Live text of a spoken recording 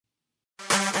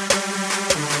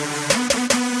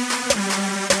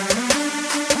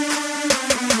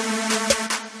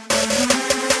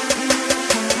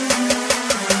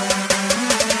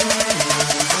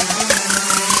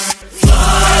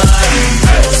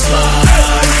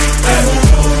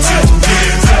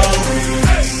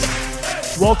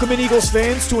Welcome in, Eagles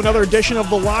fans, to another edition of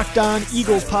the Locked On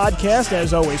Eagles podcast.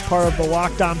 As always, part of the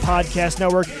Locked On Podcast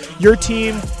Network, your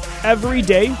team every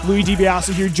day. Louis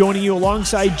DiBiase here joining you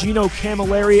alongside Gino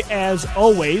Camilleri as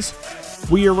always.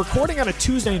 We are recording on a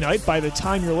Tuesday night. By the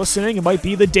time you're listening, it might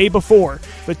be the day before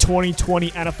the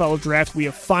 2020 NFL Draft. We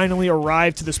have finally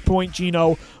arrived to this point,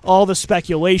 Gino. All the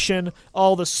speculation,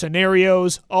 all the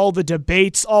scenarios, all the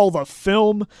debates, all the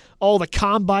film, all the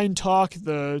combine talk,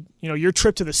 your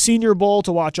trip to the Senior Bowl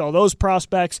to watch all those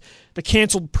prospects, the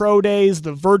canceled pro days,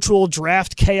 the virtual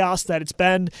draft chaos that it's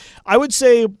been. I would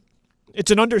say it's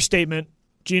an understatement,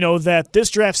 Gino, that this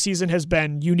draft season has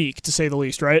been unique, to say the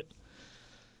least, right?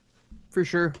 For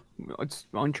sure. It's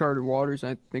uncharted waters.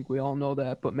 I think we all know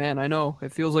that. But, man, I know.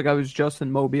 It feels like I was just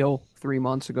in Mobile 3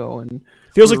 months ago. And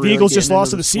feels like the Eagles just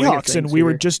lost to the Seahawks, and we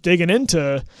were just digging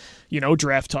into,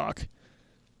 draft talk.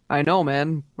 I know,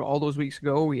 man. All those weeks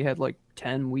ago, we had like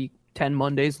 10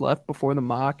 Mondays left before the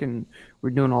mock, and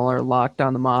we're doing all our Locked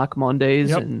on the Mock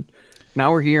Mondays. Yep. And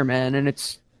now we're here, man. And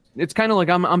it's kind of like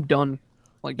I'm done,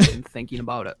 like, even thinking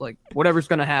about it. Like, whatever's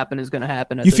going to happen is going to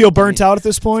happen. You feel burnt out at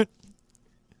this point?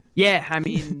 Yeah, I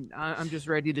mean, I'm just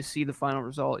ready to see the final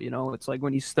result, It's like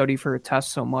when you study for a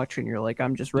test so much and you're like,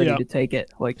 I'm just ready to take it.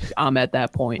 Like, I'm at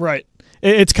that point. Right.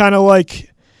 It's kind of like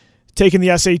taking the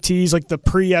SATs, like the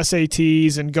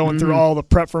pre-SATs, and going through all the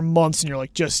prep for months, and you're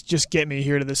like, just get me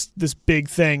here to this big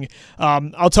thing.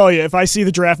 I'll tell you, if I see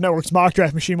the Draft Network's mock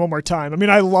draft machine one more time, I mean,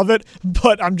 I love it,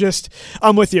 but I'm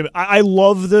with you. I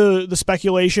love the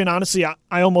speculation. Honestly,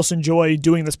 I almost enjoy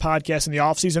doing this podcast in the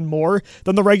offseason more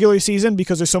than the regular season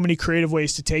because there's so many creative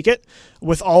ways to take it.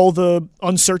 With all the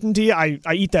uncertainty, I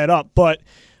eat that up, but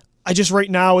I just right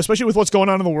now, especially with what's going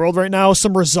on in the world right now,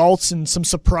 some results and some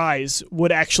surprise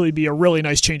would actually be a really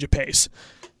nice change of pace.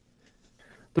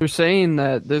 They're saying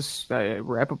that this,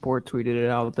 Rappaport tweeted it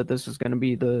out, that this is going to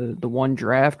be the one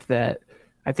draft that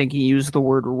I think he used the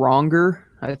word wronger.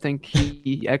 I think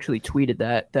he actually tweeted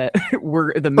that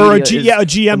we're the media. Or a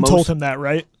GM told him that,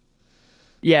 right?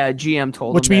 Yeah, a GM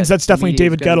told him. Which means that's definitely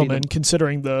David Gettleman,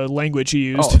 considering the language he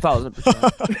used.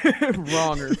 1,000%.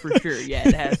 Wronger, for sure. Yeah,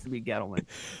 it has to be Gettleman.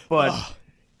 But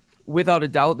without a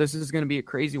doubt, this is going to be a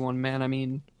crazy one, man. I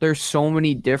mean, there's so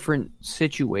many different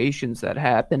situations that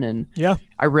happen. And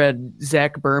I read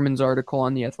Zach Berman's article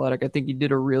on The Athletic. I think he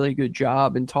did a really good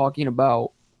job in talking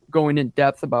about going in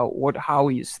depth about how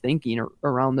he's thinking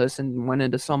around this, and went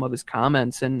into some of his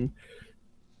comments. And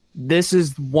this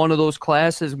is one of those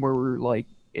classes where we're like,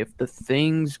 if the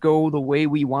things go the way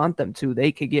we want them to,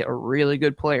 they could get a really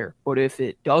good player. But if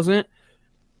it doesn't,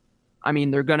 I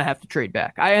mean, they're going to have to trade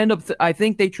back. I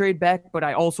think they trade back, but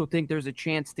I also think there's a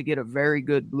chance to get a very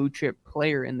good blue chip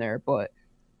player in there. But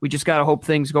we just got to hope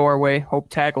things go our way. Hope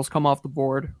tackles come off the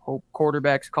board. Hope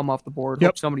quarterbacks come off the board.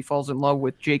 Hope somebody falls in love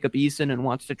with Jacob Eason and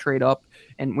wants to trade up.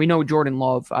 And we know Jordan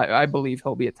Love, I believe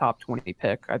he'll be a top 20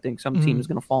 pick. I think some team is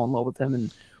going to fall in love with him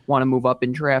and want to move up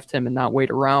and draft him and not wait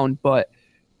around. But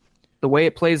the way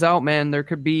it plays out, man, there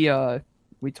could be,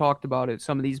 we talked about it,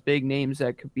 some of these big names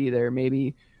that could be there.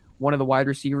 Maybe one of the wide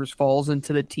receivers falls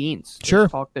into the teens. Sure.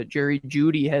 There's talk that Jerry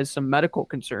Jeudy has some medical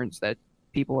concerns that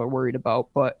people are worried about.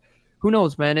 But who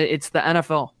knows, man? It's the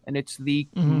NFL, and it's the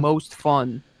most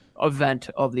fun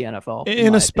event of the NFL.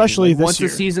 And especially this once year.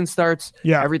 the season starts,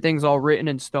 everything's all written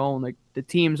in stone. Like, the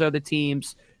teams are the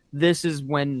teams. This is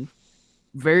when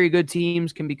very good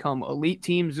teams can become elite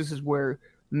teams. This is where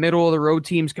middle of the road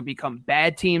teams can become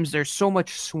bad teams. There's so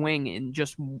much swing in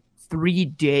just 3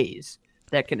 days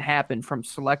that can happen from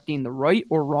selecting the right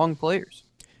or wrong players.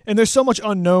 And there's so much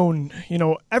unknown,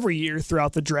 every year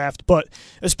throughout the draft, but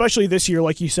especially this year,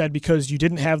 like you said, because you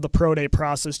didn't have the pro day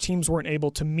process, teams weren't able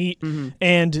to meet,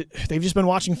 and they've just been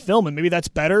watching film, and maybe that's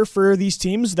better for these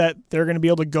teams that they're going to be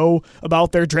able to go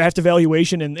about their draft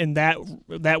evaluation in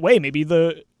that way. Maybe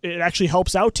it actually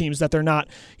helps out teams that they're not,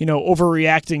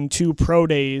 overreacting to pro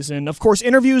days. And, of course,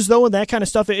 interviews, though, and that kind of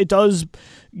stuff, it does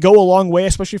go a long way,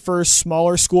 especially for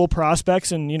smaller school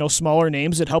prospects and, smaller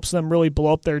names. It helps them really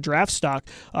blow up their draft stock.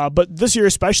 But this year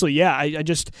especially, I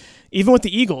just, even with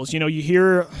the Eagles, you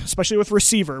hear, especially with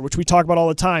receiver, which we talk about all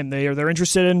the time, they're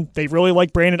interested in, they really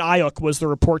like Brandon Ayuk, was the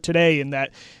report today, and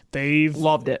that they've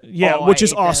loved it. Yeah, which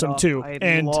is awesome too.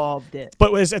 I loved it.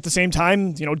 But at the same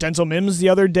time, Denzel Mims the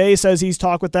other day says he's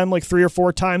talked with them like 3 or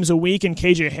 4 times a week, and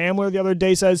KJ Hamler the other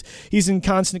day says he's in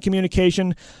constant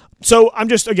communication. So I'm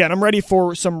ready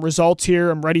for some results here.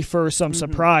 I'm ready for some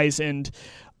surprise, and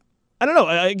I don't know.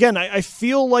 Again, I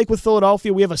feel like with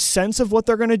Philadelphia, we have a sense of what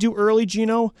they're going to do early,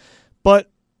 Gino, but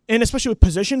and especially with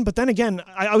position. But then again,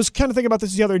 I was kind of thinking about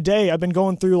this the other day. I've been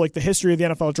going through like the history of the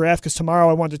NFL draft because tomorrow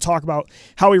I wanted to talk about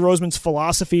Howie Roseman's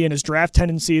philosophy and his draft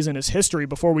tendencies and his history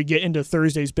before we get into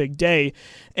Thursday's big day.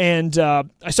 And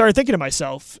I started thinking to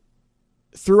myself,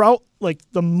 throughout like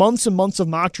the months and months of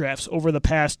mock drafts over the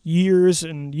past years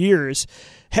and years,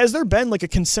 has there been like a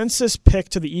consensus pick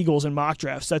to the Eagles in mock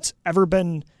drafts that's ever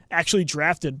been actually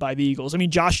drafted by the Eagles? I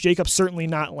mean, Josh Jacobs certainly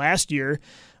not last year.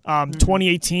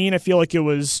 2018, I feel like it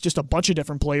was just a bunch of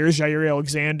different players, Jair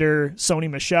Alexander, Sony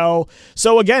Michel.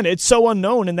 So again, it's so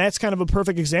unknown, and that's kind of a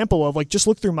perfect example of like, just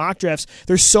look through mock drafts.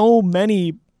 There's so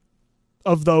many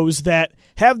of those that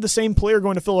have the same player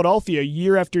going to Philadelphia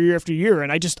year after year after year,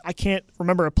 and I can't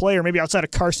remember a player, maybe outside of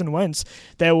Carson Wentz,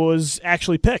 that was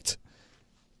actually picked.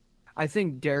 I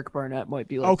think Derek Barnett might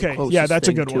be like the closest that's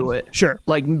a good to one. It. Sure.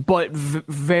 Like, but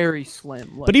very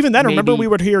slim. Like, but even then, remember we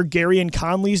would hear Gary and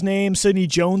Conley's name, Sidney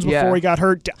Jones before he got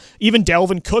hurt. Even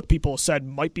Dalvin Cook, people said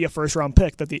might be a first-round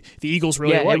pick that the Eagles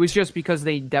really liked. Yeah, it was just because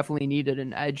they definitely needed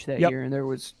an edge that year,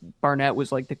 and Barnett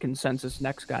was like the consensus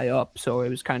next guy up, so it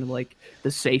was kind of like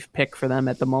the safe pick for them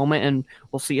at the moment, and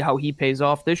we'll see how he pays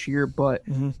off this year. But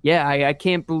I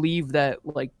can't believe that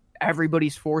like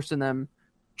everybody's forcing them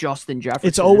Justin Jefferson.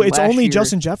 It's only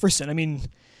Justin Jefferson. I mean,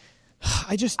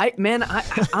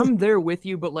 I'm there with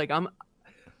you, but like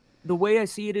the way I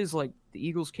see it is like the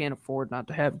Eagles can't afford not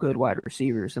to have good wide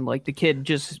receivers, and like the kid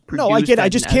just produced. No, I get it. I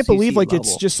just can't believe like level.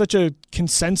 It's just such a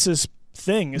consensus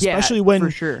thing, especially when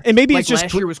for sure. And maybe like it's just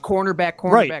last year was cornerback.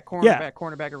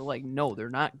 We're like, no, they're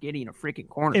not getting a freaking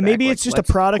cornerback. And maybe it's just a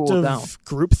product of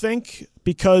groupthink,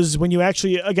 because when you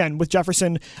actually, again, with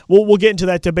Jefferson, we'll get into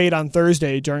that debate on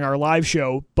Thursday during our live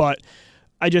show, but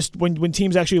I just when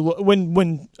teams actually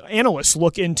when analysts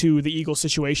look into the Eagles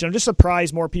situation, I'm just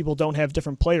surprised more people don't have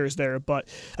different players there. But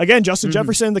again, Justin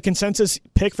Jefferson, the consensus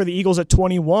pick for the Eagles at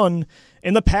 21.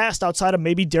 In the past, outside of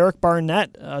maybe Derek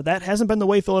Barnett, that hasn't been the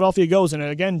way Philadelphia goes. And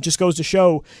again, just goes to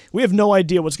show we have no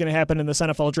idea what's going to happen in this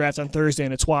NFL draft on Thursday,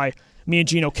 and it's why me and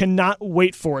Gino cannot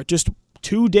wait for it. Just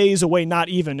 2 days away, not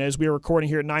even, as we are recording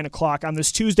here at 9 o'clock on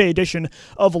this Tuesday edition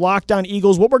of Locked On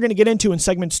Eagles, what we're going to get into in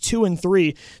segments 2 and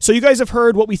 3. So you guys have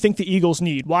heard what we think the Eagles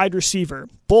need: wide receiver,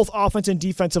 both offense and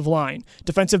defensive line,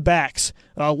 defensive backs,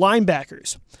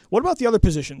 linebackers. What about the other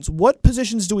positions? What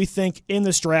positions do we think in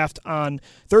this draft on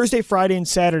Thursday, Friday, and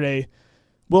Saturday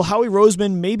will Howie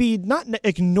Roseman maybe not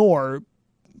ignore,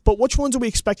 but which ones are we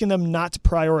expecting them not to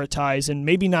prioritize and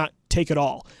maybe not take it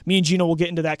all? Me and Gino will get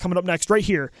into that coming up next right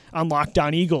here on Locked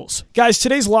On Eagles. Guys,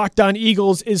 today's Locked On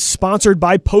Eagles is sponsored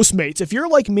by Postmates. If you're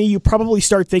like me, you probably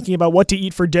start thinking about what to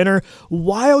eat for dinner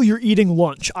while you're eating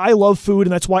lunch. I love food,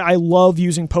 and that's why I love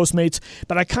using Postmates,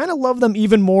 but I kind of love them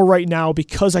even more right now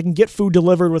because I can get food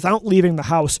delivered without leaving the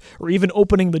house or even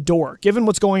opening the door. Given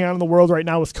what's going on in the world right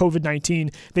now with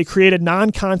COVID-19, they created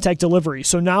non-contact delivery.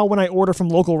 So now when I order from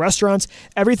local restaurants,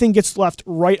 everything gets left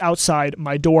right outside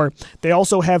my door. They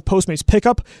also have Postmates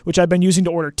Pickup, which I've been using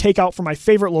to order takeout from my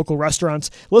favorite local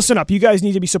restaurants. Listen up, you guys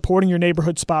need to be supporting your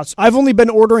neighborhood spots. I've only been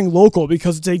ordering local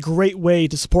because it's a great way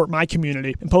to support my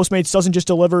community. And Postmates doesn't just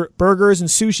deliver burgers and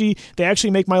sushi, they actually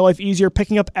make my life easier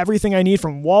picking up everything I need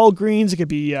from Walgreens, it could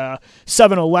be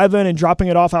 7-Eleven, and dropping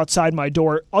it off outside my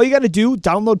door. All you got to do,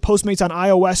 download Postmates on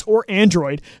iOS or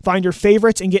Android, find your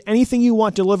favorites, and get anything you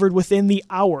want delivered within the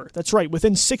hour. That's right,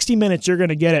 within 60 minutes you're going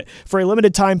to get it. For a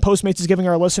limited time, Postmates is giving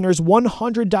our listeners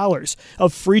 $100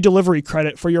 of free delivery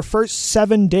credit for your first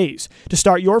 7 days. To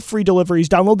start your free deliveries,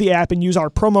 download the app and use our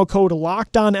promo code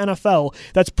LOCKEDONNFL.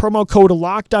 That's promo code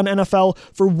LOCKEDONNFL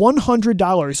for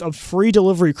 $100 of free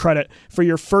delivery credit for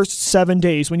your first 7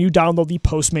 days when you download the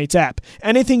Postmates app.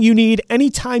 Anything you need,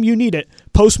 anytime you need it,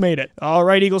 Postmate it. All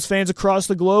right, Eagles fans across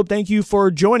the globe, thank you for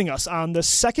joining us on the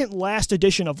second last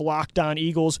edition of Locked On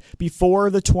Eagles before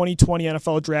the 2020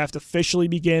 NFL Draft officially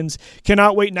begins.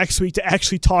 Cannot wait next week to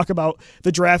actually talk about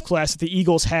the draft class that the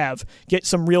Eagles have, get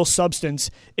some real substance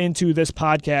into this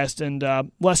podcast and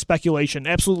less speculation.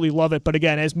 Absolutely love it. But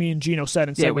again, as me and Gino said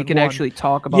in segment we can actually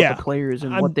talk about the players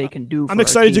and what they can do. I'm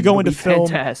excited to go into film.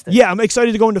 Fantastic. Yeah, I'm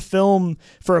excited to go into film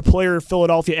for a player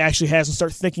Philadelphia actually has and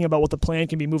start thinking about what the plan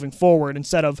can be moving forward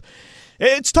instead of.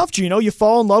 It's tough, Gino. You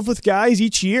fall in love with guys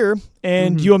each year,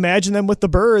 and you imagine them with the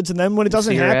Birds, and then when it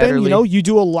doesn't happen, Adderley, you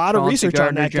do a lot of research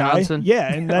on that Johnson. guy.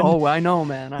 Yeah, and then I know,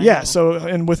 man. I know. So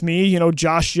and with me,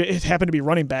 Josh, it happened to be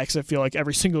running backs. I feel like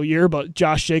every single year, but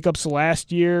Josh Jacobs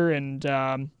last year, and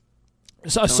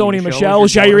Sony Michel,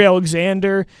 Jair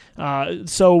Alexander.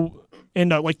 And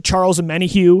like Charles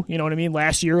Omenihu, you know what I mean,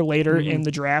 last year later in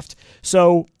the draft.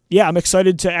 So yeah, I'm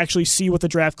excited to actually see what the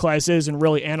draft class is and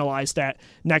really analyze that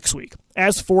next week.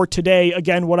 As for today,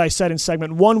 again, what I said in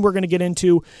segment 1, we're going to get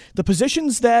into the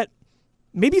positions that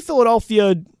maybe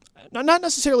Philadelphia, not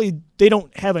necessarily they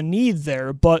don't have a need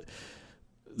there, but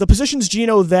the positions,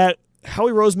 Gino, that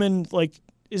Howie Roseman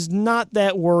is not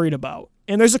that worried about.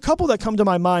 And there's a couple that come to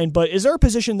my mind, but is there a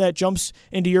position that jumps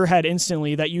into your head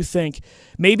instantly that you think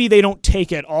maybe they don't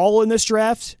take it all in this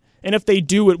draft? And if they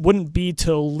do, it wouldn't be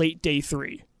till late day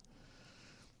 3.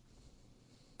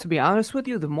 To be honest with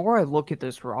you, the more I look at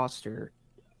this roster,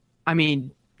 I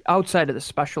mean, outside of the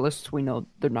specialists, we know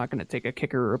they're not going to take a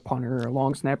kicker or a punter or a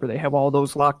long snapper. They have all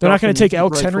those locked up. They're not going to take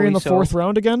Alex Henry in the 4th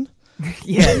round again?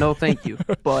 Yeah, no thank you.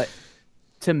 But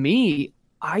to me,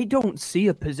 I don't see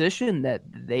a position that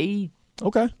they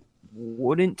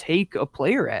wouldn't take a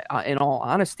player at, in all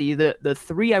honesty. The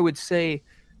 3 I would say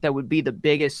that would be the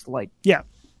biggest,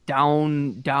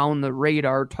 down the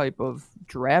radar type of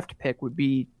draft pick would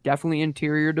be definitely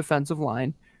interior defensive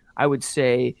line. I would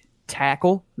say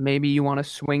tackle. Maybe you want to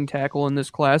swing tackle in this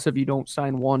class if you don't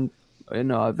sign one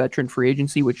in a veteran free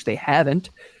agency, which they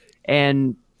haven't.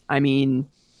 And I mean,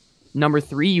 number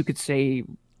 3, you could say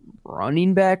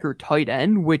running back or tight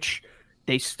end, which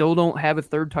they still don't have a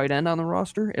third tight end on the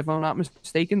roster, if I'm not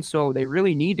mistaken. So they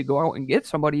really need to go out and get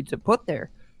somebody to put there.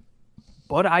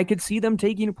 But I could see them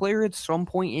taking a player at some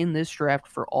point in this draft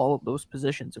for all of those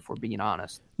positions, if we're being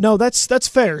honest. No, that's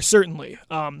fair, certainly.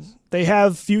 They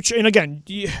have future, and again,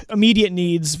 immediate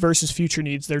needs versus future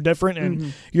needs, they're different,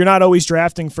 and you're not always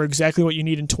drafting for exactly what you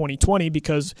need in 2020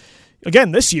 because,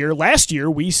 again, last year,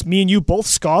 me and you both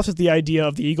scoffed at the idea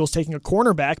of the Eagles taking a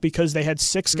cornerback because they had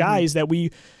 6 guys that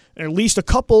at least a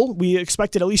couple, we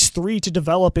expected at least 3 to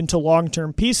develop into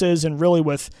long-term pieces, and really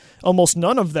with almost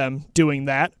none of them doing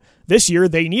that. This year,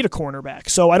 they need a cornerback.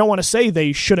 So I don't want to say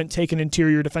they shouldn't take an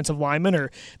interior defensive lineman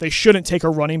or they shouldn't take a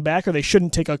running back or they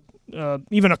shouldn't take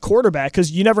even a quarterback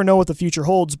because you never know what the future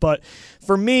holds. But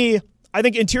for me, I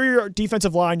think interior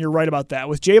defensive line, you're right about that.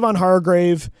 With Javon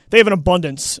Hargrave, they have an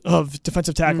abundance of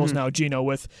defensive tackles now, Gino,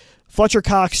 with Fletcher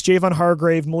Cox, Javon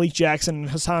Hargrave, Malik Jackson, and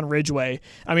Hassan Ridgeway.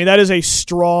 I mean, that is a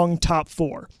strong top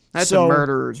 4. That's a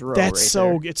murderer's row.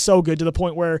 It's so good to the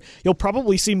point where you'll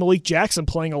probably see Malik Jackson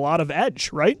playing a lot of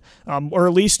edge, right? Or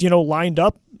at least, lined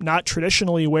up, not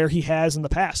traditionally where he has in the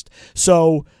past.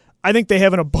 So I think they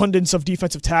have an abundance of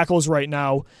defensive tackles right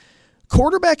now.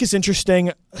 Quarterback is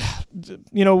interesting.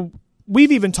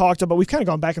 We've even talked about, we've kind of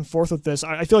gone back and forth with this.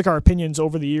 I feel like our opinions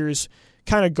over the years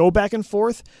kind of go back and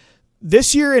forth.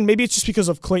 This year, and maybe it's just because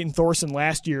of Clayton Thorson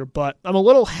last year, but I'm a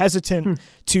little hesitant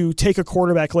to take a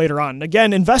quarterback later on.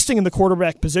 Again, investing in the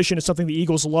quarterback position is something the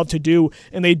Eagles love to do,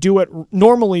 and they do it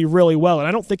normally really well. And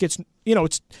I don't think it's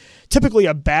typically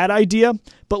a bad idea,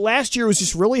 but last year was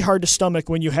just really hard to stomach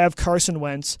when you have Carson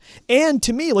Wentz. And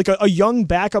to me, like a young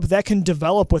backup that can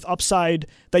develop with upside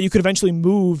that you could eventually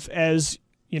move as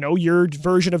your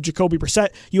version of Jacoby Brissett,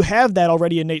 you have that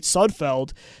already in Nate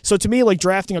Sudfeld. So to me,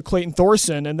 drafting a Clayton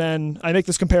Thorson, and then I make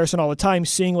this comparison all the time,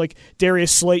 seeing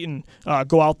Darius Slayton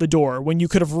go out the door when you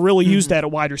could have really used that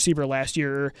at wide receiver last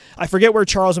year. I forget where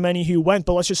Charles Omenihu went,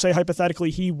 but let's just say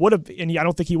hypothetically he would have, and I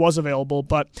don't think he was available,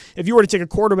 but if you were to take a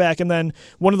quarterback and then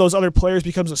one of those other players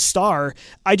becomes a star,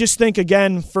 I just think,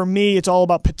 again, for me, it's all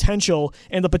about potential,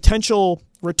 and the potential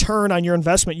return on your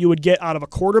investment you would get out of a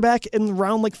quarterback in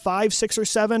round 5, 6, or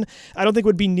 7, I don't think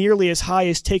would be nearly as high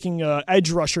as taking an edge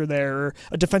rusher there, or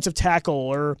a defensive tackle,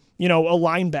 or a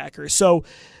linebacker. So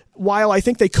while I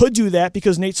think they could do that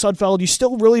because Nate Sudfeld, you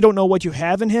still really don't know what you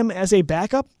have in him as a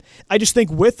backup, I just think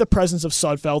with the presence of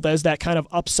Sudfeld as that kind of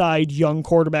upside young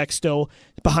quarterback still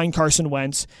behind Carson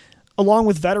Wentz, along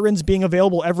with veterans being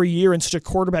available every year in such a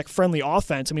quarterback-friendly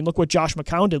offense. I mean, look what Josh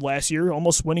McCown did last year,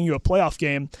 almost winning you a playoff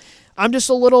game. I'm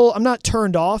not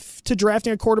turned off to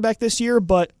drafting a quarterback this year,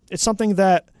 but it's something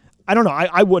that, I don't know,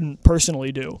 I wouldn't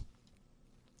personally do.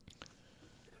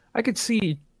 I could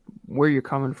see where you're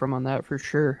coming from on that for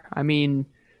sure. I mean,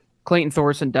 Clayton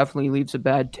Thorson definitely leaves a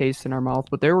bad taste in our mouth,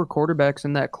 but there were quarterbacks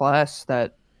in that class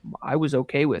that I was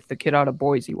okay with. The kid out of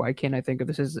Boise, why can't I think of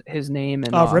his name?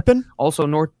 And Rippon? Also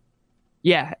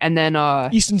Yeah, and then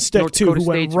Easton Stick, North too, Dakota who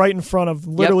went State's, right in front of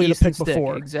literally the pick Stick,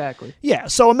 before. Exactly. Yeah,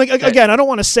 so again, I don't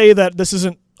want to say that this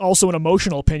isn't also an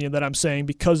emotional opinion that I'm saying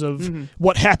because of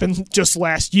what happened just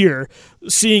last year,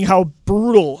 seeing how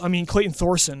brutal, Clayton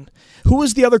Thorson. Who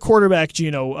was the other quarterback,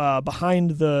 Gino,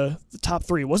 behind the top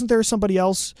 3? Wasn't there somebody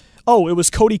else? Oh, it was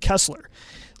Cody Kessler.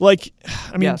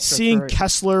 Yes, seeing right.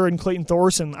 Kessler and Clayton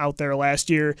Thorson out there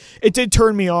last year, it did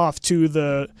turn me off to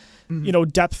the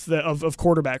depth of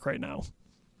quarterback right now.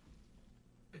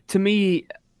 To me,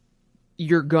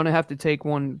 you're going to have to take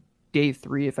one day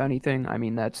 3, if anything. I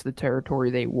mean, that's the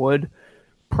territory they would.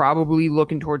 Probably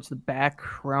looking towards the back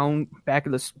of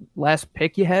the last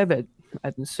pick you have at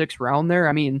the 6th round there.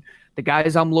 I mean, the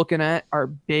guys I'm looking at are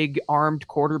big armed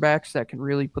quarterbacks that can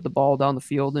really put the ball down the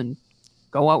field and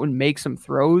go out and make some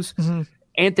throws. Mm-hmm.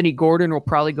 Anthony Gordon will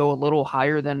probably go a little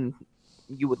higher than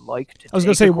you would like to. I was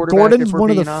going to say Gordon's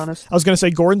one of the. I was going to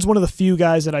say Gordon's one of the few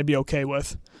guys that I'd be okay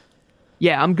with.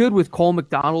 Yeah, I'm good with Cole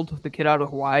McDonald, the kid out of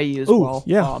Hawaii as well.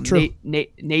 Yeah, true.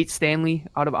 Nate Stanley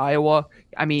out of Iowa.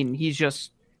 I mean, he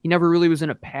never really was in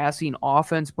a passing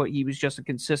offense, but he was just a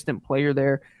consistent player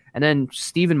there. And then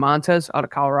Steven Montez out of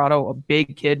Colorado, a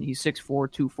big kid. He's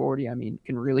 6'4", 240. I mean,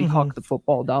 can really huck the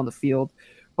football down the field.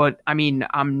 But, I mean,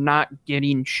 I'm not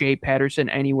getting Shea Patterson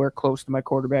anywhere close to my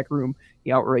quarterback room.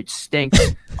 He outright stinks.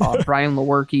 Brian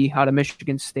Lewerke out of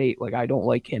Michigan State, I don't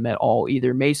like him at all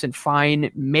either. Mason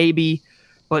Fine, maybe.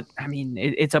 But, I mean,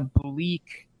 it's a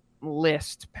bleak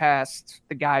list past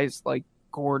the guys like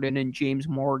Gordon and James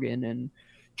Morgan and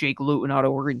Jake Luton out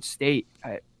of Oregon State.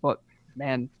 But,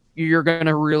 man, you're going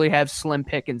to really have slim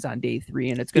pickings on day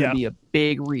 3, and it's going to be a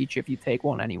big reach if you take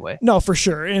one anyway. No, for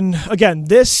sure. And again,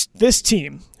 this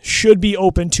team should be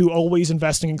open to always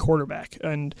investing in quarterback.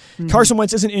 And Carson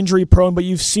Wentz isn't injury prone, but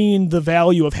you've seen the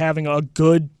value of having a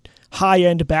good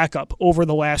high-end backup over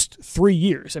the last 3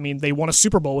 years. I mean, they won a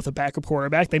Super Bowl with a backup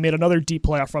quarterback. They made another deep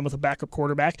playoff run with a backup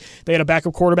quarterback. They had a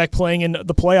backup quarterback playing in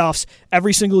the playoffs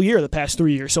every single year the past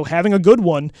 3 years. So having a good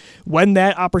one when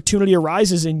that opportunity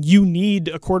arises and you need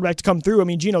a quarterback to come through, I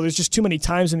mean, Gino, there's just too many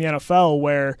times in the NFL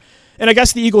where, and I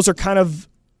guess the Eagles are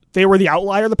they were the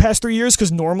outlier the past 3 years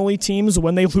because normally teams,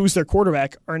 when they lose their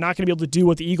quarterback, are not going to be able to do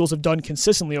what the Eagles have done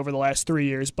consistently over the last 3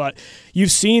 years. But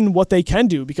you've seen what they can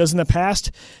do because in the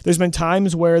past, there's been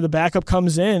times where the backup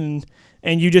comes in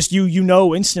and you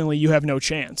know instantly you have no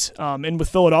chance. And with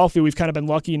Philadelphia, we've kind of been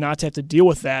lucky not to have to deal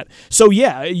with that. So,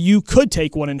 yeah, you could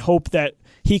take one and hope that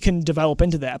he can develop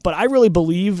into that. But I really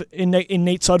believe in Nate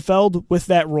Sudfeld with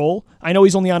that role. I know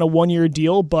he's only on a 1-year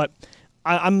deal, but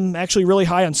I'm actually really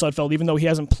high on Sudfeld, even though he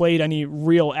hasn't played any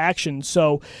real action.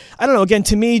 So, I don't know. Again,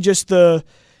 to me, just the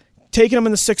taking him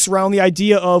in the 6th round, the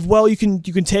idea of, well, you can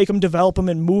take him, develop him,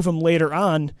 and move him later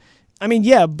on. I mean,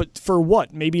 yeah, but for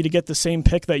what? Maybe to get the same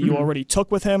pick that you already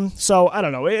took with him? So, I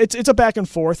don't know. It's a back and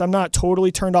forth. I'm not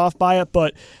totally turned off by it,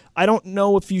 but I don't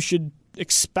know if you should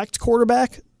expect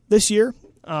quarterback this year,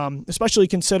 especially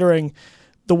considering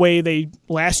the way they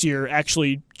last year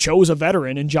actually chose a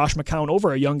veteran in Josh McCown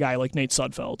over a young guy like Nate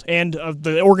Sudfeld. And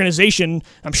the organization,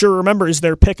 I'm sure, remembers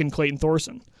their pick in Clayton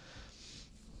Thorson.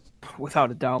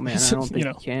 Without a doubt, man. I don't think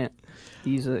you can't.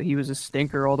 He was a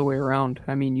stinker all the way around.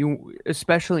 I mean,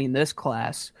 especially in this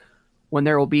class, when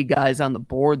there will be guys on the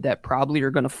board that probably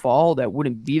are going to fall that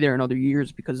wouldn't be there in other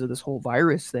years because of this whole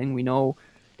virus thing. We know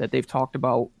that they've talked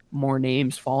about more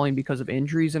names falling because of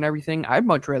injuries and everything. I'd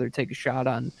much rather take a shot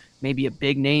on maybe a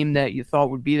big name that you thought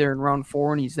would be there in round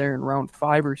 4 and he's there in round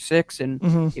 5 or 6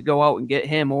 and you go out and get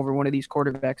him over one of these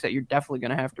quarterbacks that you're definitely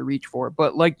going to have to reach for.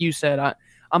 But like you said,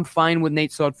 I'm fine with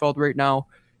Nate Sudfeld right now.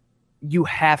 You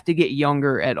have to get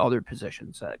younger at other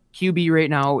positions. QB right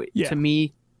now, to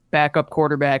me, backup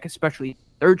quarterback, especially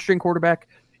third-string quarterback,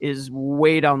 is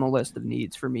way down the list of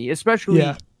needs for me, especially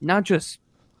not just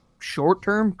short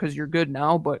term because you're good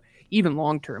now, but even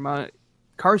long term.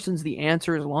 Carson's the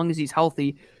answer as long as he's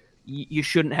healthy. You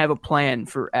shouldn't have a plan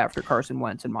for after Carson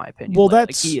Wentz, in my opinion. Well,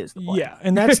 he is the plan. Yeah,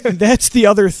 and that's the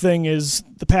other thing is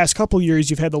the past couple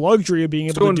years you've had the luxury of being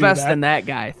able to invest do in that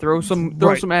guy. Throw some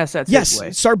assets his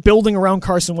way. Start building around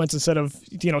Carson Wentz instead of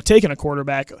taking a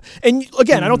quarterback. And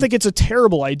again, I don't think it's a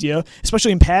terrible idea,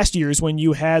 especially in past years when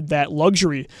you had that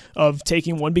luxury of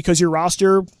taking one because your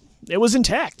roster, it was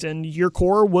intact and your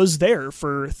core was there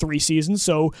for 3 seasons,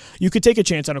 so you could take a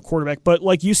chance on a quarterback. But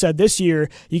like you said, this year,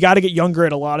 you got to get younger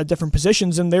at a lot of different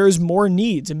positions, and there's more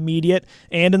needs, immediate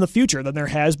and in the future, than there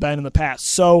has been in the past.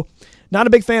 So not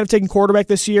a big fan of taking quarterback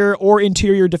this year or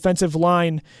interior defensive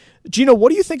line. Gino,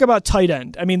 what do you think about tight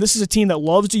end? I mean, this is a team that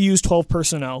loves to use 12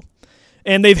 personnel.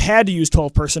 And they've had to use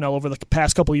 12 personnel over the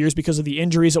past couple of years because of the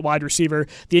injuries at wide receiver,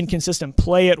 the inconsistent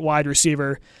play at wide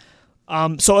receiver.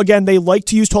 So, again, they like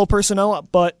to use 12 personnel,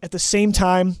 but at the same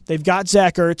time, they've got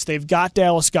Zach Ertz, they've got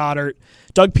Dallas Goedert.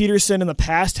 Doug Peterson in the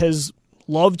past has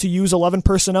loved to use 11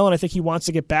 personnel, and I think he wants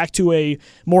to get back to a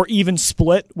more even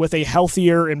split with a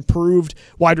healthier, improved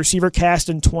wide receiver cast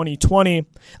in 2020.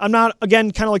 I'm not,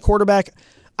 again, kind of like quarterback.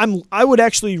 I would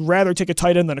actually rather take a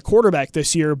tight end than a quarterback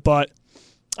this year, but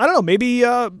I don't know, maybe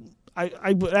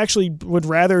I actually would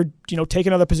rather, take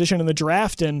another position in the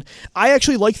draft. And I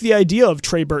actually like the idea of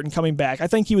Trey Burton coming back. I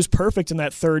think he was perfect in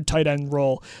that third tight end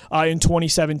role in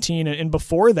 2017 and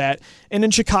before that. And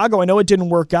in Chicago, I know it didn't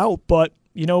work out, but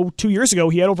 2 years ago,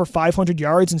 he had over 500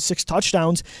 yards and 6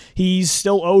 touchdowns. He's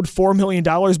still owed $4 million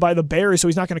by the Bears, so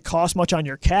he's not going to cost much on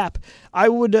your cap. I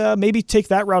would maybe take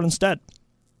that route instead.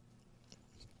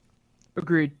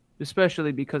 Agreed,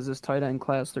 especially because this tight end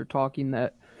class, they're talking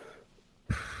that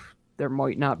there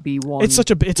might not be one. It's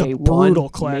a brutal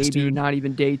class, maybe dude. Not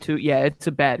even day 2. Yeah, it's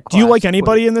a bad class. Do you like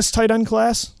anybody in this tight end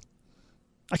class?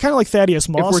 I kind of like Thaddeus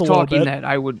Moss a little bit. If we're talking that,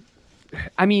 I would.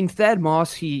 I mean, Thad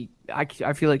Moss, I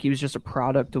feel like he was just a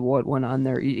product of what went on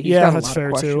there. He's got a lot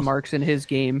of question marks in his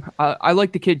game. I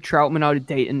like the kid Troutman out of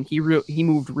Dayton. He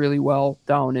moved really well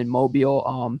down in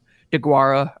Mobile.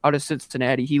 DeGuara out of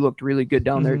Cincinnati, he looked really good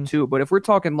down there too. But if we're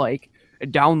talking like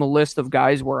down the list of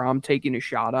guys where I'm taking a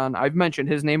shot on, I've mentioned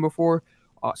his name before.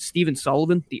 Stephen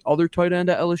Sullivan, the other tight end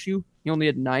at LSU. He only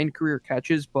had 9 career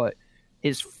catches, but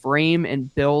his frame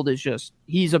and build is just,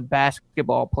 he's a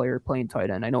basketball player playing tight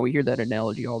end. I know we hear that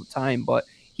analogy all the time, but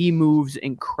he moves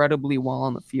incredibly well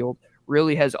on the field,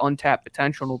 really has untapped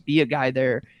potential to be a guy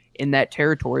there in that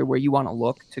territory where you want to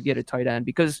look to get a tight end.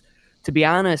 Because to be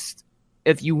honest,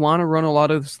 if you want to run a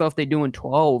lot of the stuff they do in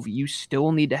 12, you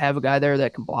still need to have a guy there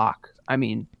that can block. I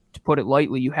mean, to put it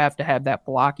lightly, you have to have that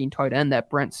blocking tight end, that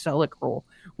Brent Selleck role.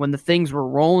 When the things were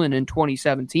rolling in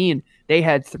 2017, they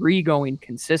had 3 going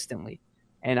consistently.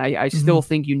 And I still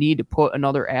think you need to put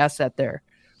another asset there.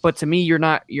 But to me, you're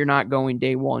not going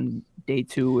day 1, day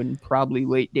 2, and probably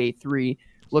late day 3.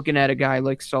 Looking at a guy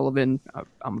like Sullivan,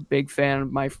 I'm a big fan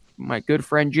of my good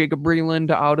friend Jacob Breland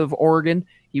out of Oregon.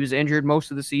 He was injured most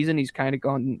of the season. He's kind of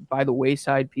gone by the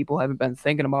wayside. People haven't been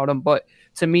thinking about him. But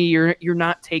to me, you're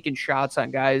not taking shots on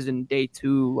guys in day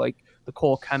 2 like the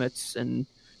Cole Kemmets and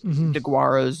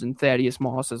DeGuaras and Thaddeus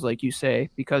Mosses, like you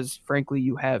say, because frankly,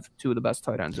 you have 2 of the best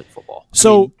tight ends in football.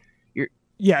 So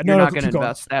you're not going to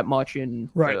invest that much in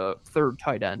the third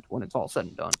tight end when it's all said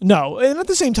and done. No, and at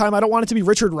the same time, I don't want it to be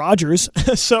Richard Rodgers.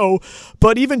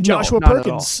 But even Josh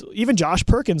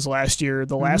Perkins last year,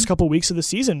 the last couple weeks of the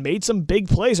season, made some big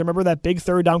plays. I remember that big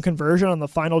third down conversion on the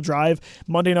final drive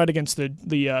Monday night against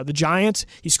the Giants.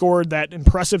 He scored that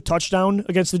impressive touchdown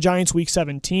against the Giants week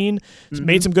 17.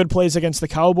 Made some good plays against the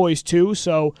Cowboys too.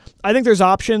 So I think there's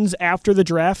options after the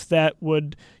draft that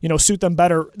would suit them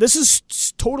better. This is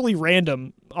totally random,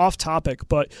 off topic,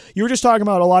 but you were just talking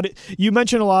about you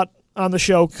mentioned a lot on the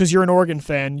show because you're an Oregon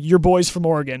fan, your boys from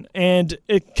Oregon, and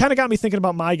it kind of got me thinking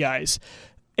about my guys.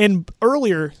 And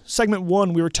earlier, segment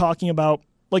 1, we were talking about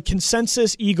like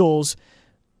consensus Eagles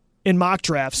in mock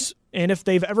drafts and if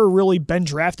they've ever really been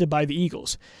drafted by the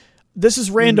Eagles. This is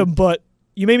random, but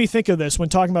you made me think of this when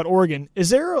talking about Oregon. Is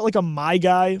there like a my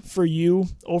guy for you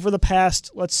over the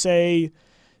past, let's say,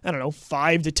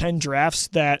 5 to 10 drafts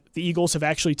that the Eagles have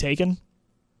actually taken?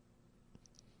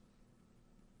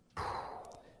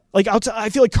 Like I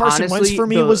feel like Carson Wentz for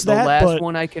me was that. The last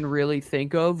one I can really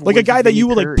think of, like a guy that you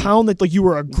would Curry. Like pound that like you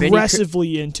were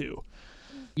aggressively into.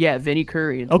 Yeah, Vinny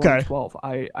Curry in 2012.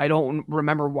 I don't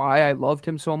remember why I loved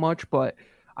him so much, but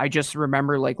I just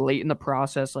remember like late in the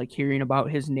process, like hearing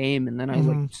about his name, and then I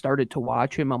like started to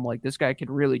watch him. I'm like, this guy could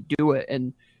really do it,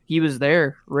 and he was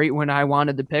there right when I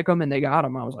wanted to pick him, and they got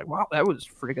him. I was like, wow, that was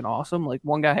freaking awesome. Like,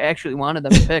 one guy actually wanted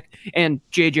them to pick, and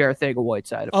J.J.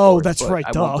 Arcega-Whiteside, of course, that's right.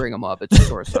 I won't bring him up. It's a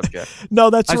sore subject. No,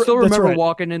 I still remember right.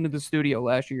 walking into the studio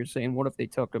last year saying, what if they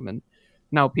took him? And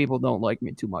now people don't like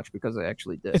me too much because I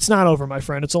actually did. It's not over, my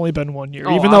friend. It's only been 1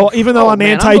 year. Even though I'm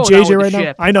anti-JJ right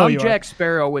now. I know I'm you are. Jack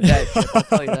Sparrow with that ship, I'll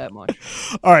tell you that much.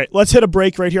 All right, let's hit a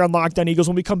break right here on Locked On Eagles.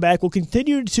 When we come back, we'll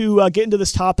continue to get into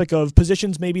this topic of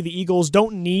positions maybe the Eagles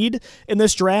don't need in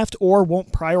this draft or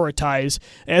won't prioritize.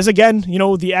 As again,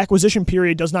 the acquisition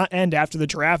period does not end after the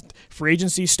draft. Free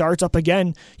agency starts up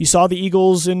again. You saw the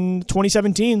Eagles in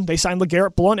 2017. They signed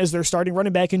LeGarrette Blount as their starting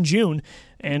running back in June.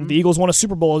 And the Eagles won a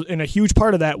Super Bowl, and a huge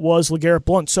part of that was LeGarrette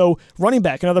Blount. So running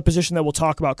back, another position that we'll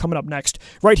talk about coming up next,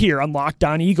 right here on Locked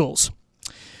On Eagles.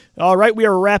 All right, we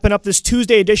are wrapping up this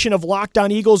Tuesday edition of Locked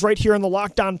On Eagles right here on the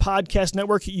Locked On Podcast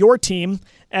Network, your team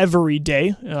every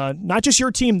day. Not just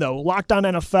your team, though. Locked On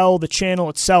NFL, the channel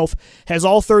itself, has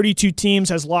all 32 teams,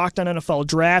 has Locked On NFL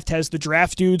Draft, has the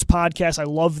Draft Dudes podcast. I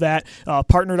love that.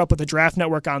 Partnered up with the Draft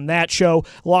Network on that show.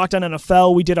 Locked On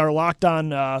NFL, we did our Locked On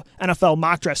NFL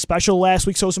mock draft special last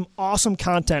week, so some awesome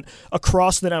content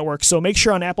across the network. So make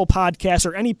sure on Apple Podcasts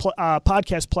or any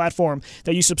podcast platform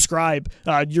that you subscribe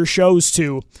your shows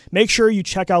to, make sure you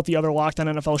check out the other Locked On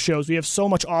NFL shows. We have so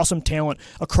much awesome talent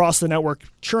across the network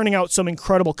churning out some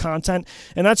incredible content,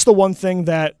 and that's the one thing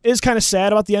that is kind of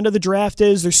sad about the end of the draft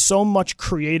is there's so much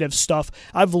creative stuff.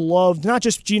 I've loved not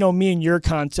just, me and your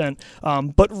content,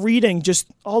 but reading just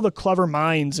all the clever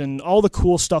minds and all the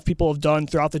cool stuff people have done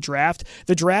throughout the draft.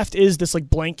 The draft is this like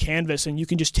blank canvas, and you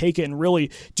can just take it and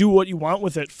really do what you want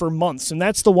with it for months. And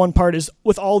that's the one part is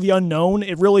with all the unknown,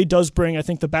 it really does bring, I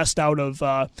think, the best out of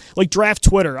like draft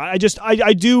Twitter. I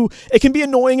do. It can be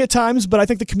annoying at times, but I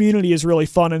think the community is really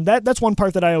fun, and that's one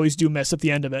part that I always do miss at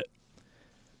the end of it.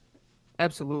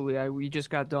 Absolutely. We just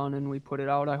got done and we put it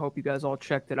out. I hope you guys all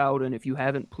checked it out, and if you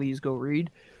haven't, please go read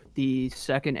the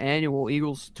second annual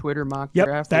Eagles Twitter mock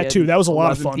draft. That too. That was a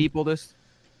lot of fun. People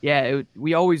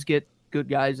we always get good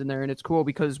guys in there, and it's cool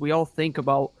because we all think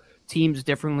about teams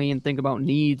differently and think about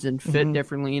needs and fit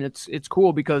differently, and it's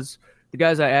cool because the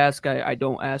guys I ask, I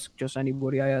don't ask just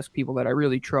anybody. I ask people that I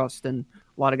really trust, and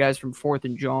a lot of guys from Fourth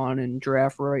and John and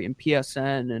Draft Right and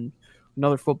PSN and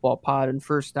Another Football Pod and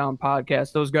First Down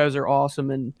Podcast. Those guys are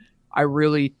awesome, and I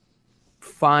really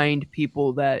find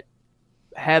people that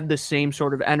have the same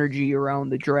sort of energy around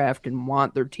the draft and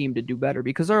want their team to do better,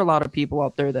 because there are a lot of people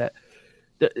out there that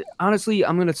honestly,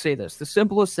 I'm going to say this. The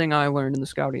simplest thing I learned in the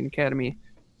Scouting Academy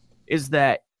is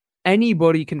that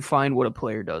anybody can find what a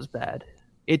player does bad.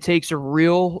 It takes a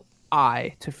real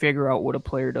eye to figure out what a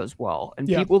player does well. And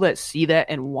people that see that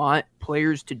and want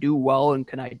players to do well and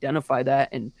can identify that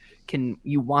and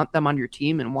you want them on your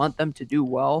team and want them to do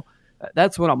well,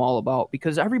 that's what I'm all about.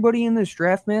 Because everybody in this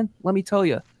draft, man, let me tell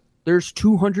you, there's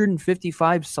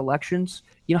 255 selections.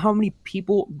 You know how many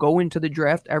people go into the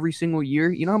draft every single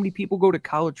year? You know how many people go to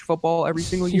college football every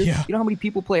single year? Yeah. You know how many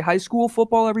people play high school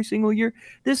football every single year?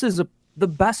 This is the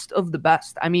best of the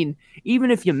best. I mean,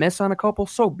 even if you miss on a couple,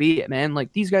 so be it, man.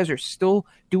 Like, these guys are still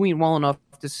doing well enough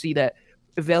to see that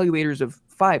evaluators of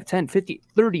 5, 10, 50,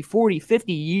 30, 40,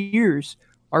 50 years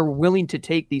are willing to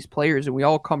take these players, and we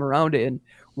all come around it and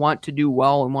want to do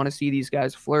well and want to see these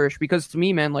guys flourish. Because to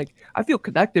me, man, like, I feel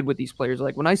connected with these players.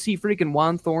 Like, when I see freaking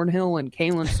Juan Thornhill and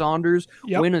Kalen Saunders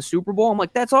win a Super Bowl, I'm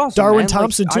like, that's awesome. Darwin man.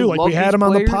 Thompson, too. Like, we had him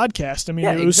on the podcast. I mean,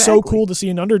 it was so cool to see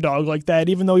an underdog like that,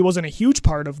 even though he wasn't a huge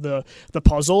part of the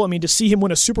puzzle. I mean, to see him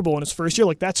win a Super Bowl in his first year,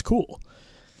 like, that's cool.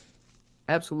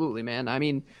 Absolutely, man. I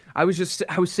mean, I was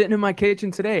sitting in my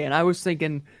kitchen today, and I was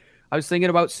thinking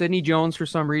about Sidney Jones for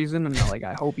some reason, and like,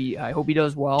 I hope he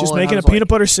does well. Just making a peanut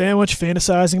butter sandwich,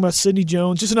 fantasizing about Sidney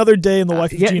Jones. Just another day in the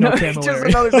life of Gino Camilleri. Just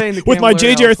another day in the with my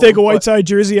J.J. Arcega-Whiteside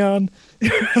jersey on.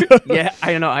 Yeah,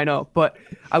 I know. But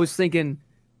I was thinking,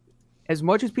 as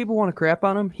much as people want to crap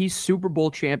on him, he's Super Bowl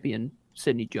champion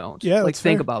Sidney Jones. Yeah, like,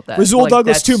 think about that. Rasul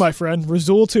Douglas too, my friend.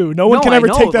 Rasul too. No one can ever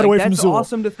take that away from Rasul. That's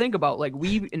awesome to think about. Like,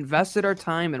 we invested our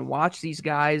time and watched these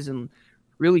guys and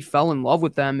really fell in love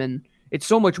with them, and it's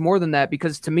so much more than that,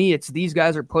 because to me, it's these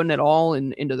guys are putting it all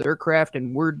into their craft,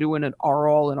 and we're doing it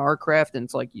all in our craft. And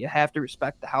it's like, you have to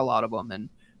respect the hell out of them. And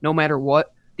no matter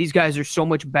what, these guys are so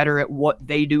much better at what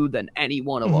they do than any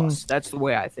one of us. That's the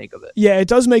way I think of it. Yeah, it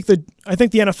does make I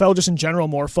think the NFL just in general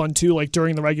more fun too. Like,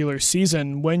 during the regular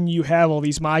season, when you have all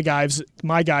these my guys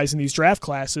in these draft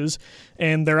classes,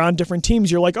 and they're on different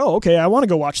teams, you're like, oh, okay, I want to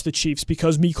go watch the Chiefs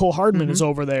because Mecole Hardman is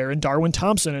over there, and Darwin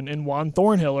Thompson and Juan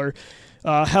Thornhill are.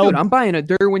 Dude, I'm buying a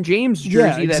Derwin James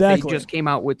jersey that they just came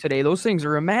out with today. Those things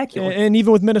are immaculate. And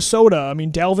even with Minnesota, I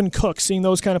mean, Dalvin Cook, seeing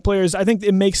those kind of players, I think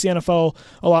it makes the NFL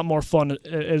a lot more fun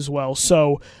as well.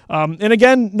 So, and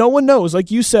again, no one knows.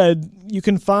 Like you said, you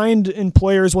can find in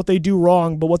players what they do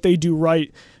wrong, but what they do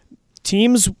right.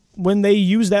 Teams, when they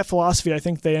use that philosophy, I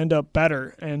think they end up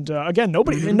better. And again,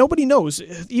 nobody knows.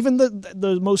 Even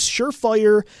the most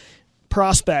surefire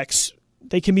prospects,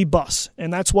 they can be busts.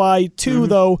 And that's why, too,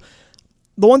 though,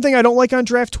 the one thing I don't like on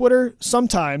draft Twitter,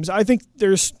 sometimes, I think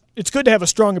it's good to have a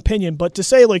strong opinion, but to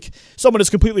say, like, someone is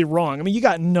completely wrong, I mean, you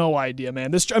got no idea,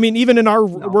 man. Even in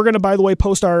we're going to, by the way,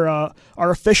 post our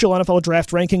official NFL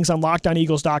draft rankings on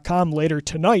LockedOnEagles.com later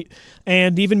tonight,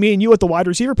 and even me and you at the wide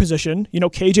receiver position,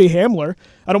 KJ Hamler,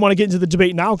 I don't want to get into the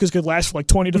debate now because it could last for like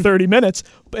 20 to 30 minutes,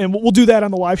 and we'll do that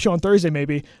on the live show on Thursday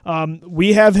maybe.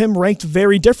 We have him ranked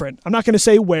very different. I'm not going to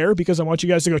say where because I want you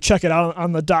guys to go check it out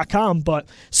on the .com, but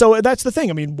so that's the thing.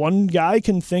 I mean, one guy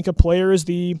can think a player is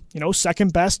the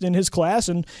second best in his class,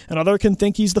 and another can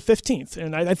think he's the 15th.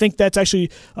 And I think that's actually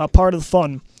part of the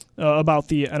fun about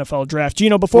the NFL draft.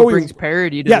 Gino, before it brings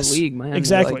parity to the league, man.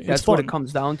 Exactly. Like, that's what it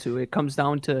comes down to. It comes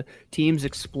down to teams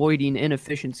exploiting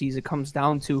inefficiencies. It comes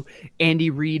down to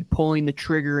Andy Reid pulling the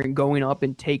trigger and going up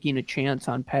and taking a chance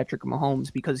on Patrick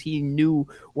Mahomes because he knew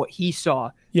what he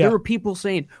saw. Yeah. There were people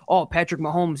saying, oh, Patrick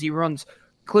Mahomes, he runs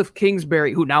Cliff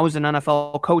Kingsbury, who now is an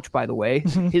NFL coach, by the way,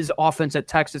 his offense at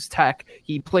Texas Tech,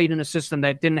 he played in a system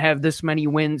that didn't have this many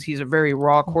wins. He's a very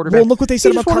raw quarterback. Well, look what they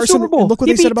said about Carson. And look what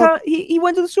they said about he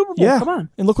went to the Super Bowl. Yeah. Come on.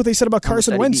 And look what they said about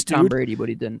Carson Wentz, dude. Tom Brady, but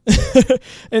he didn't.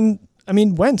 And I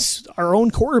mean, Wentz, our own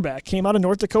quarterback, came out of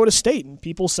North Dakota State, and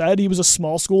people said he was a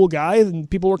small school guy, and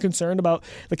people were concerned about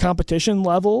the competition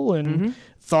level and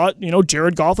thought,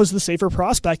 Jared Goff was the safer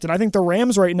prospect. And I think the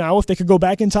Rams right now, if they could go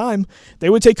back in time, they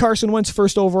would take Carson Wentz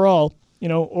first overall,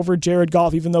 over Jared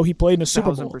Goff, even though he played in a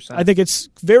Super Bowl. 1,000%. I think it's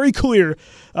very clear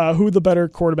who the better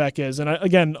quarterback is. And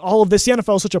again, all of this, the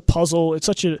NFL is such a puzzle. It's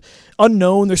such an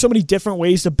unknown. There's so many different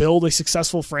ways to build a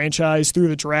successful franchise through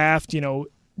the draft,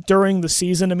 during the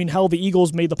season. I mean, hell, the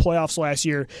Eagles made the playoffs last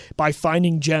year by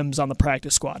finding gems on the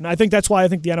practice squad. And I think that's why I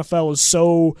think the NFL is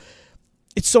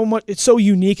it's so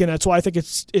unique, and that's why I think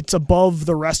it's above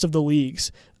the rest of the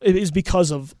leagues. It is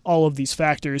because of all of these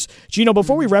factors. Gino,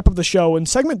 before we wrap up the show, in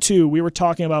segment 2, we were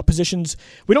talking about positions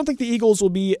we don't think the Eagles will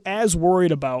be as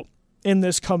worried about in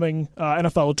this coming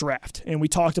NFL draft. And we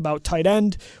talked about tight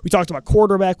end, we talked about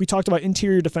quarterback, we talked about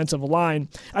interior defensive line.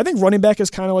 I think running back is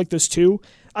kind of like this too.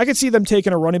 I could see them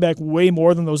taking a running back way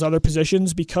more than those other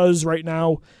positions, because right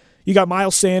now you got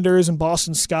Miles Sanders and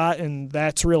Boston Scott, and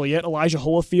that's really it. Elijah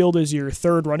Holyfield is your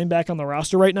third running back on the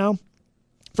roster right now.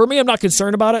 For me, I'm not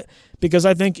concerned about it, because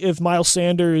I think if Miles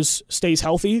Sanders stays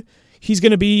healthy, he's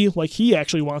going to be, like he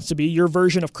actually wants to be, your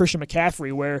version of Christian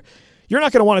McCaffrey, where you're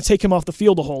not going to want to take him off the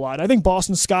field a whole lot. I think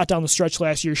Boston Scott down the stretch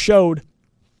last year showed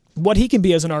what he can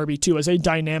be as an RB2, as a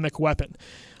dynamic weapon.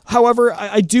 However,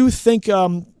 I do think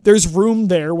there's room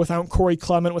there without Corey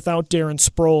Clement, without Darren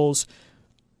Sproles,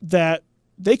 that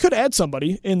they could add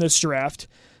somebody in this draft.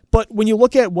 But when you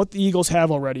look at what the Eagles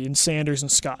have already in Sanders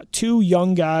and Scott, two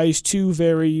young guys, two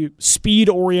very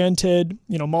speed-oriented,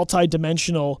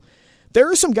 multi-dimensional, there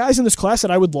are some guys in this class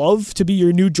that I would love to be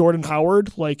your new Jordan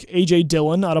Howard, like A.J.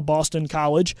 Dillon out of Boston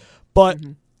College. But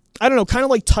I don't know, kind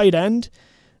of like tight end,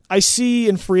 I see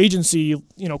in free agency,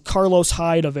 Carlos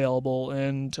Hyde available,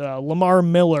 and Lamar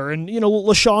Miller, and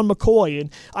LaShawn McCoy, and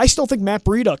I still think Matt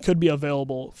Breida could be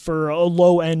available for a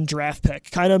low end draft pick.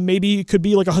 Kind of maybe it could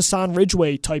be like a Hassan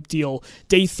Ridgeway type deal,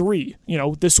 day 3,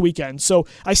 this weekend. So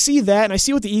I see that, and I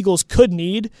see what the Eagles could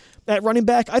need at running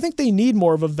back. I think they need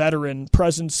more of a veteran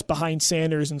presence behind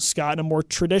Sanders and Scott, and a more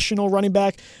traditional running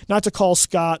back. Not to call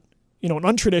Scott, an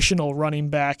untraditional running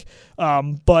back,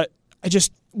 but I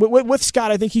just. With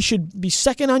Scott, I think he should be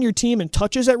second on your team in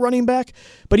touches at running back,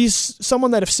 but he's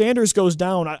someone that if Sanders goes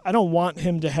down, I don't want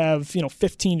him to have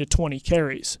 15 to 20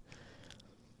 carries.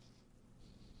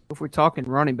 If we're talking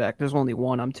running back, there's only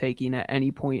one I'm taking at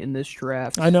any point in this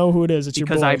draft. I know who it is. It's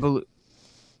because your boy. I believe.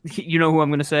 You know who I'm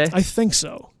going to say? I think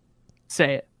so.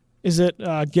 Say it. Is it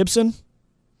Gibson?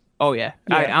 Oh, yeah.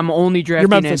 I'm only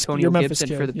drafting Antonio Gibson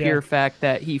kid, for the pure fact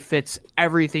that he fits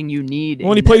everything you need.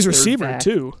 Well, and he plays receiver,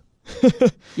 too.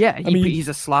 Yeah, he's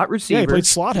a slot receiver. Yeah, he played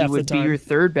slot half the time. He would be your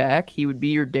third back. He would be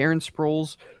your Darren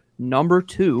Sproles number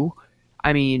 2.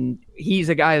 I mean, he's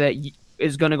a guy that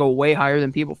is going to go way higher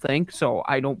than people think, so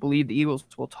I don't believe the Eagles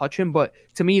will touch him. But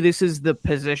to me, this is the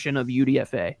position of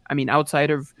UDFA. I mean, outside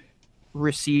of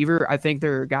receiver, I think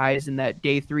there are guys in that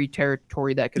day 3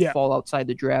 territory that could fall outside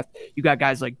the draft. You got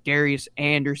guys like Darius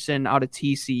Anderson out of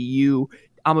TCU.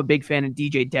 I'm a big fan of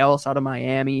DJ Dallas out of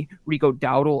Miami, Rico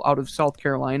Dowdle out of South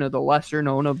Carolina, the lesser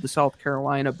known of the South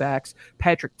Carolina backs,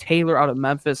 Patrick Taylor out of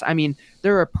Memphis. I mean,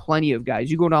 there are plenty of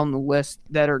guys. You go down the list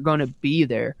that are going to be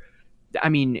there. I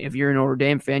mean, if you're a Notre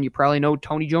Dame fan, you probably know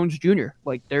Tony Jones Jr.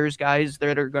 Like, there's guys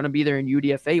that are going to be there in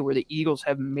UDFA where the Eagles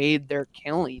have made their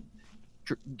killing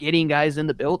getting guys in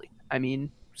the building. I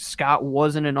mean, Scott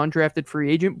wasn't an undrafted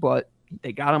free agent, but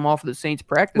they got him off of the Saints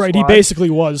practice squad. He basically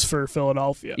was for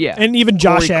Philadelphia. Yeah. And even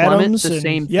Josh Adams. The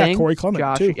same thing. Yeah, Corey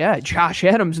Clement, too. Yeah, Josh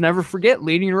Adams, never forget,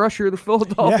 leading rusher of the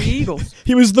Philadelphia Eagles.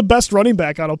 He was the best running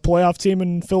back on a playoff team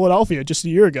in Philadelphia just a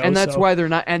year ago. And that's why they're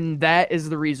not, and that is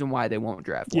the reason why they won't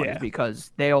draft one, is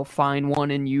because they'll find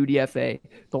one in UDFA.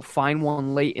 They'll find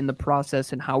one late in the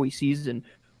process in Howie season.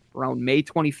 Around May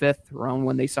 25th, around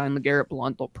when they sign LeGarrette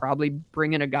Blount, they'll probably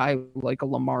bring in a guy like a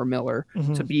Lamar Miller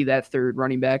to be that third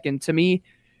running back. And to me,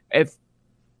 if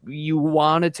you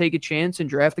want to take a chance and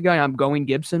draft a guy, I'm going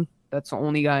Gibson. That's the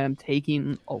only guy I'm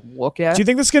taking a look at. Do you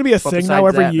think this is going to be a thing now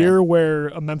every year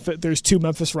where there's 2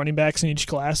 Memphis running backs in each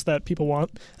class that people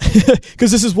want?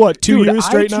 Because this is what, 2 years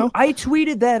straight now? I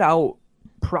tweeted that out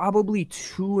probably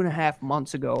 2.5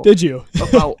 months ago. Did you?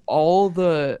 About all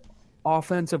the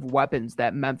offensive weapons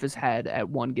that Memphis had at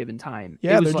one given time.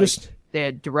 Yeah, it was they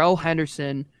had Darrell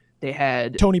Henderson, they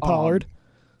had Tony Pollard.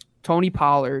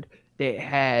 They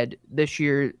had this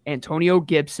year Antonio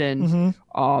Gibson.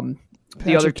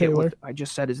 The other kid, Taylor. I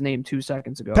just said his name 2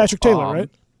 seconds ago. Patrick Taylor, right?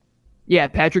 Yeah,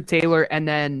 Patrick Taylor, and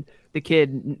then the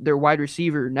kid, their wide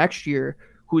receiver next year,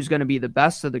 who's going to be the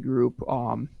best of the group.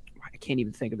 I can't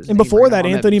even think of his name. And before right that,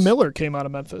 now. Anthony Miller came out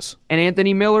of Memphis. And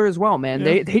Anthony Miller as well, man.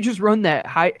 Yeah. They just run that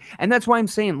high, and that's why I'm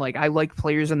saying, like, I like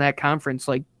players in that conference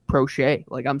like Prochet.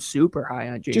 Like, I'm super high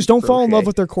on James. Just don't fall in Prochet. love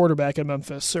with their quarterback at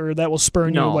Memphis, or that will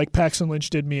spurn you No. like Paxton Lynch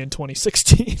did me in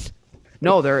 2016.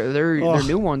 No, their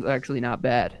new one's actually not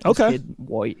bad. This Okay. kid,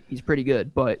 White, he's pretty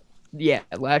good, but yeah,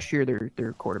 last year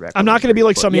their quarterback. I'm not wasn't going to be great,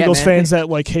 like but some yeah, Eagles man. fans that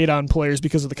like hate on players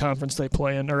because of the conference they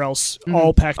play in, or else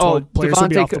all Pac-12 players will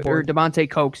be off the board. Devontae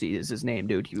Coxey is his name,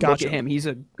 dude. You look Gotcha. at him; he's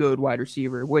a good wide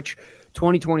receiver. Which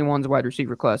 2021's wide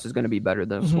receiver class is going to be better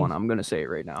than this one. I'm going to say it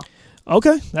right now.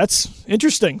 Okay, that's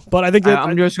interesting, but I think that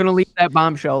I'm just going to leave that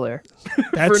bombshell there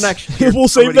for next year. We'll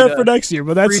save Somebody that for next year,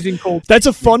 but freezing cold. that's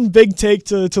a fun big take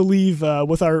to leave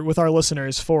with our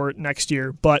listeners for next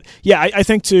year. But yeah, I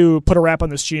think to put a wrap on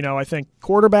this, Gino, I think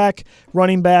quarterback,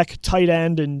 running back, tight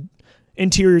end, and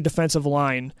interior defensive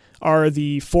line are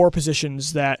the four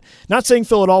positions that, not saying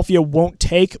Philadelphia won't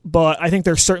take, but I think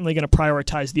they're certainly going to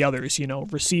prioritize the others,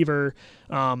 receiver,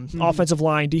 offensive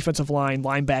line, defensive line,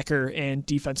 linebacker, and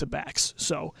defensive backs.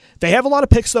 So they have a lot of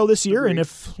picks, though, this year, and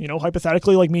if,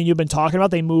 hypothetically, like me and you've been talking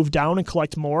about, they move down and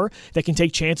collect more, they can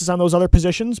take chances on those other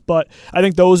positions, but I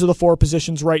think those are the four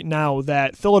positions right now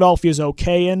that Philadelphia is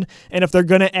okay in, and if they're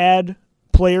going to add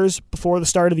players before the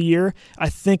start of the year, I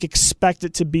think expect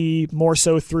it to be more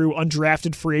so through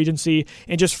undrafted free agency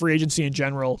and just free agency in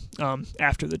general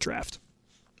after the draft.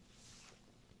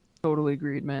 Totally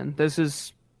agreed, man. This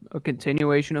is a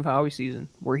continuation of Howie season.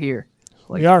 We're here.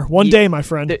 We are. One day, my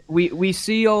friend. We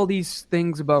see all these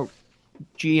things about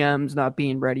GMs not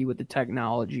being ready with the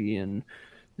technology, and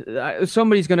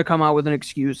somebody's going to come out with an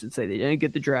excuse and say they didn't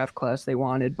get the draft class they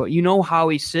wanted. But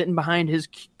Howie's sitting behind his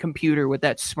computer with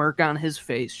that smirk on his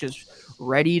face, just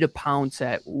ready to pounce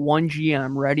at one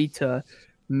GM, ready to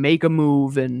make a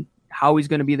move, and Howie's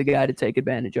going to be the guy to take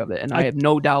advantage of it. And I have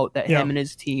no doubt that him and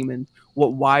his team and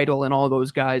what Weidl and all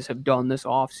those guys have done this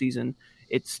offseason,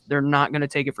 they're not going to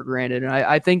take it for granted. And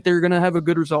I think they're going to have a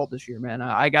good result this year, man.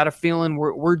 I got a feeling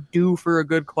we're due for a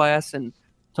good class, and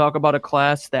talk about a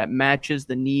class that matches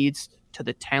the needs to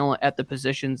the talent at the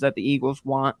positions that the Eagles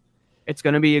want. It's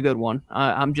going to be a good one.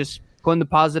 I'm just putting the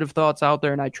positive thoughts out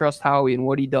there, and I trust Howie and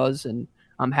what he does, and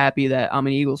I'm happy that I'm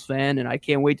an Eagles fan, and I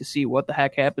can't wait to see what the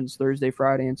heck happens Thursday,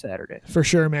 Friday, and Saturday. For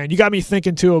sure, man. You got me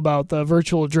thinking, too, about the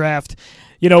virtual draft.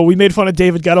 We made fun of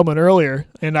David Gettleman earlier,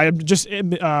 and I'm just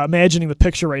imagining the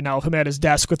picture right now of him at his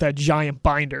desk with that giant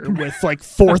binder with like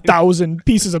 4,000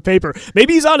 pieces of paper.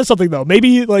 Maybe he's onto something, though.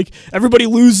 Maybe like everybody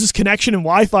loses connection and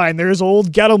Wi-Fi, and there's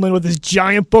old Gettleman with his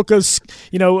giant book of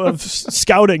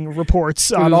scouting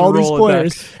reports on all these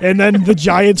players, and then the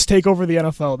Giants take over the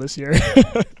NFL this year.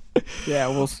 Yeah,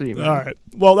 we'll see, man. All right.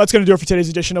 Well, that's going to do it for today's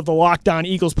edition of the Locked On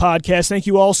Eagles podcast. Thank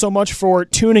you all so much for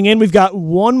tuning in. We've got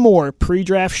one more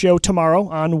pre-draft show tomorrow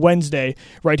on Wednesday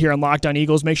right here on Locked On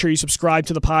Eagles. Make sure you subscribe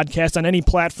to the podcast on any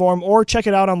platform or check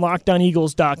it out on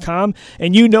LockedOnEagles.com.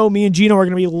 And me and Gino are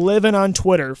going to be living on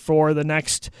Twitter for the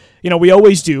next, we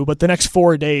always do, but the next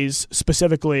 4 days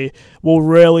specifically will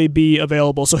really be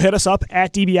available. So hit us up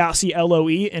at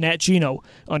DiBiase and at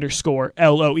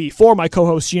Gino_LOE. For my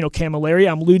co-host Gino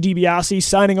Camilleri, I'm Lou DiBiase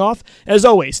signing off. As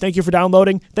always, thank you for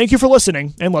downloading, thank you for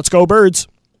listening, and let's go Birds.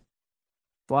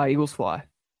 Fly, Eagles, fly.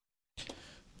 All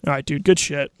right, dude, good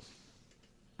shit.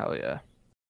 Hell yeah.